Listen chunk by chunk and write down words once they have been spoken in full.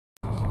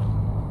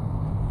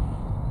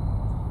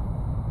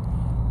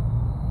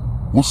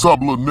What's up,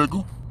 little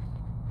nigga?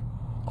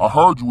 I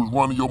heard you was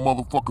running your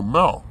motherfucking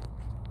mouth.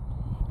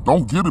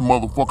 Don't get it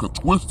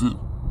motherfucking twisted.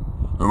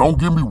 And don't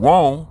get me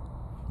wrong,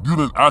 you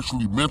didn't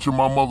actually mention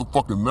my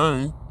motherfucking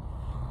name,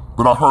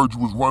 but I heard you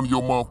was running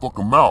your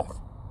motherfucking mouth.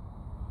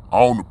 I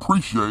don't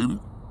appreciate it.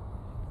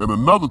 And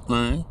another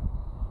thing,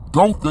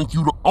 don't think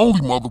you the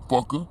only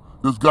motherfucker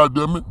that's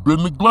goddammit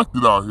been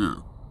neglected out here.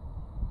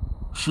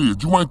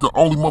 Shit, you ain't the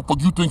only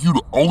motherfucker. You think you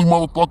the only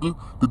motherfucker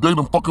that they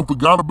done fucking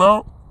forgot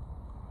about?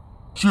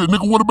 Shit,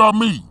 nigga, what about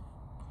me?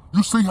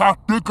 You see how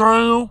thick I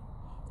am?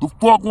 The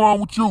fuck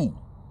wrong with you?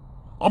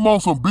 I'm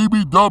on some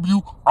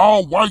BBW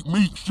all white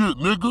meat shit,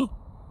 nigga.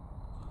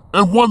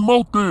 And one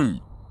more thing,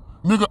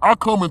 nigga, I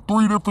come in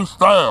 3 different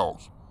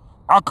styles.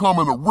 I come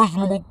in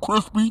original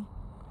crispy,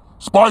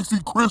 spicy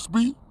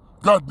crispy,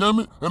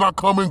 goddammit, and I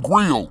come in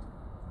grilled.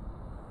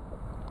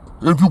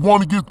 If you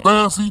want to get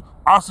fancy,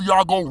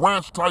 Asiago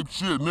ranch type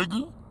shit,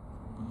 nigga.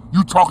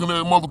 You talking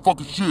that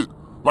motherfucking shit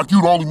like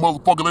you the only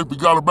motherfucker they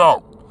forgot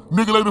about.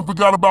 Nigga, they done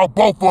forgot about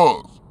both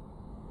of us.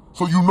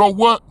 So you know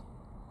what?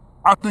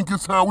 I think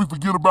it's time we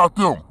forget about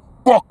them.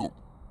 Fuck them.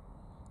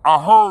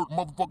 I heard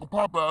motherfucking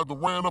Popeyes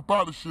done ran up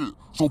out of shit.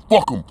 So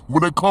fuck them.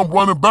 When they come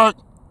running back,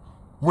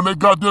 when they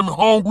goddamn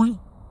hungry,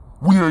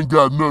 we ain't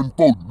got nothing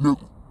for you,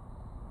 nigga.